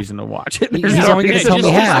 there's just no reason to watch it. He's only going to tell me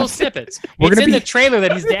half. Little snippets. It's in the trailer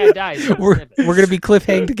that his dad dies. We're going to be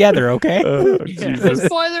cliffhanging together, okay?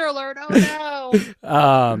 Spoiler alert! Oh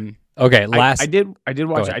no. Okay. Last. I did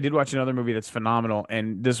watch. I did watch another movie that's phenomenal,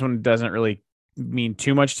 and this one doesn't really mean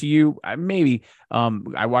too much to you, maybe.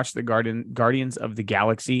 I watched the Guardians of the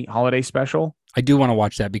Galaxy holiday special. I do want to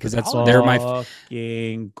watch that because they're my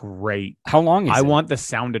fucking great. How long is it? I want the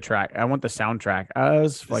soundtrack.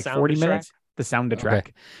 It's like 40 minutes. The soundtrack.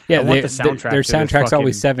 Okay. Yeah, I want the soundtrack. Their soundtrack's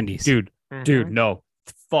always 70s. Dude, no.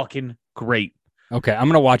 It's fucking great. Okay, I'm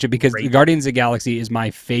going to watch it because the Guardians of the Galaxy is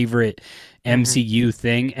my favorite MCU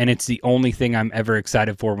thing, and it's the only thing I'm ever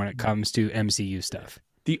excited for when it comes to MCU stuff.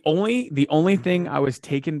 The only thing I was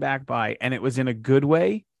taken back by, and it was in a good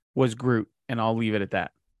way, was Groot, and I'll leave it at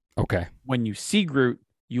that. Okay. When you see Groot,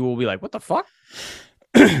 you will be like, what the fuck?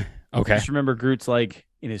 Okay. Just remember Groot's like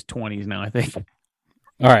in his 20s now, I think.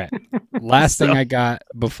 All right. Last thing I got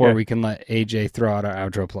before we can let AJ throw out our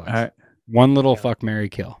outro plugs. All right. One little fuck, marry,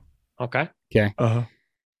 kill. Okay.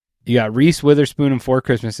 You got Reese Witherspoon in 4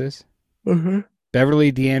 Christmases.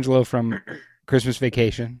 Beverly D'Angelo from Christmas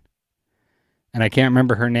Vacation. And I can't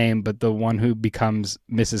remember her name, but the one who becomes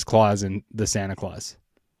Mrs. Claus in the Santa Claus.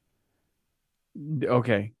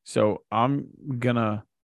 Okay, so I'm gonna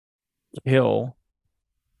kill.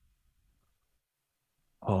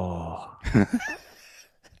 Oh,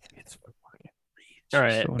 it's fucking all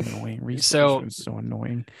right. So annoying. Reese so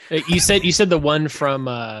annoying. You said the one from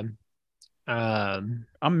I'm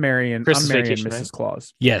marrying Christmas Mrs. right?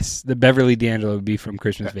 Claus. Yes, the Beverly D'Angelo would be from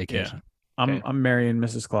Christmas Vacation. Yeah. I'm marrying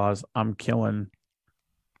Mrs. Claus. I'm killing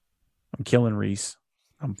Reese.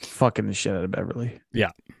 I'm fucking the shit out of Beverly.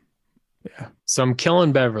 Yeah. So I'm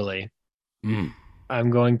killing Beverly. Mm.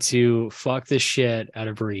 I'm going to fuck the shit out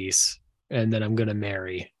of Reese, and then I'm going to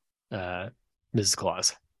marry Mrs.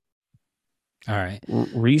 Claus. All right.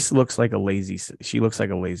 Reese looks like a lazy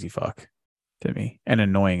fuck to me, and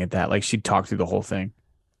annoying at that. Like she'd talk through the whole thing,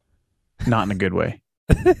 not in a good way.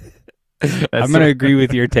 I'm going to agree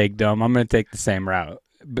with your take, Dom. I'm going to take the same route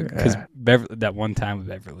because that one time with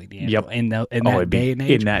Beverly D'Angelo in that day and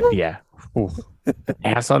age.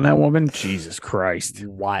 Ass on that woman, Jesus Christ,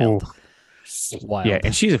 wild. Yeah,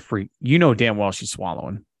 and she's a freak. You know damn well she's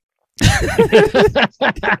swallowing.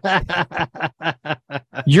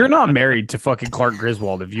 You're not married to fucking Clark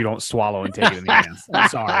Griswold if you don't swallow and take it in the ass. I'm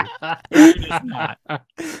sorry. You're just not.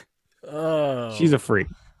 Oh, she's a freak.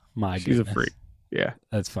 She's a freak. Yeah.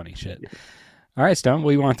 That's funny shit. Yeah. All right, Stone,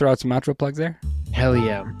 well, you want to throw out some outro plugs there? Hell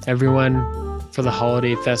yeah. Everyone, for the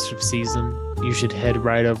holiday festive season, you should head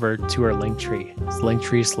right over to our Linktree. It's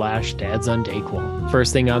Linktree/Dads on Dayquil.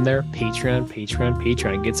 First thing on there,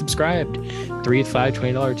 Patreon. Get subscribed. $3, $5,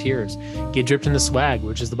 $20 tiers. Get dripped in the swag,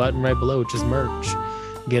 which is the button right below, which is merch.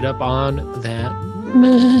 Get up on that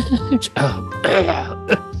merch.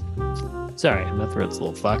 Sorry, my throat's a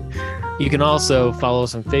little fucked. You can also follow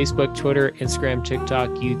us on Facebook, Twitter, Instagram, TikTok,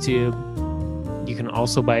 YouTube. You can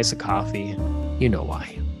also buy us a coffee. You know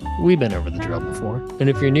why. We've been over the drill before. And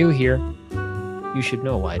if you're new here, you should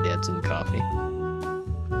know why Dad's in coffee.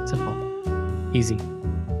 Simple. Easy.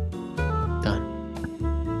 Done.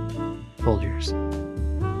 Folgers.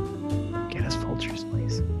 Get us Folgers,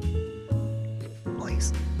 please.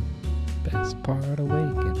 Please. Best part of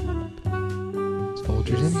waking up. It's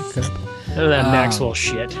Folgers in your cup. None of that Maxwell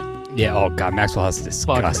shit. Yeah, oh god, Maxwell is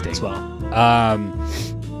disgusting. Maxwell.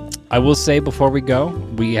 I will say before we go,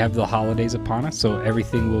 we have the holidays upon us, so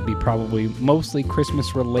everything will be probably mostly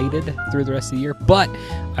Christmas related through the rest of the year. But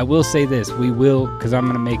I will say this, we will, because I'm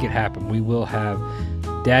going to make it happen, we will have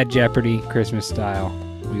Dad Jeopardy Christmas style,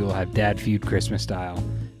 we will have Dad Feud Christmas style,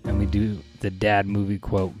 and we do the Dad Movie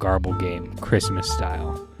Quote Garble Game Christmas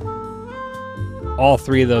style. All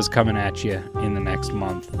 3 of those coming at you in the next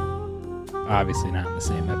month. Obviously not in the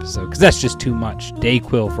same episode, because that's just too much.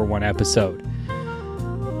 Dayquil for 1 episode.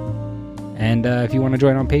 And if you want to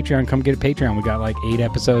join on Patreon, come get a Patreon. We got like 9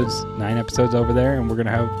 episodes over there, and we're going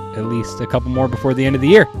to have at least a couple more before the end of the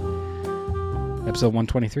year. Episode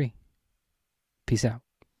 123. Peace out.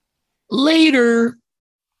 Later.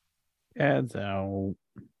 Ads out.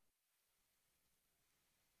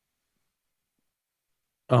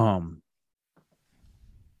 I'm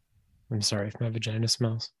sorry if my vagina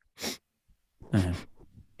smells.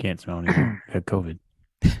 Can't smell anything. I had COVID.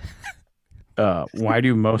 Why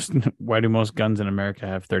do most guns in America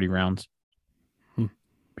have 30 rounds?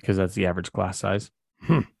 Because that's the average class size.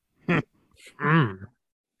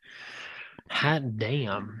 Hot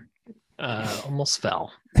damn. Almost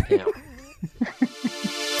fell. Damn.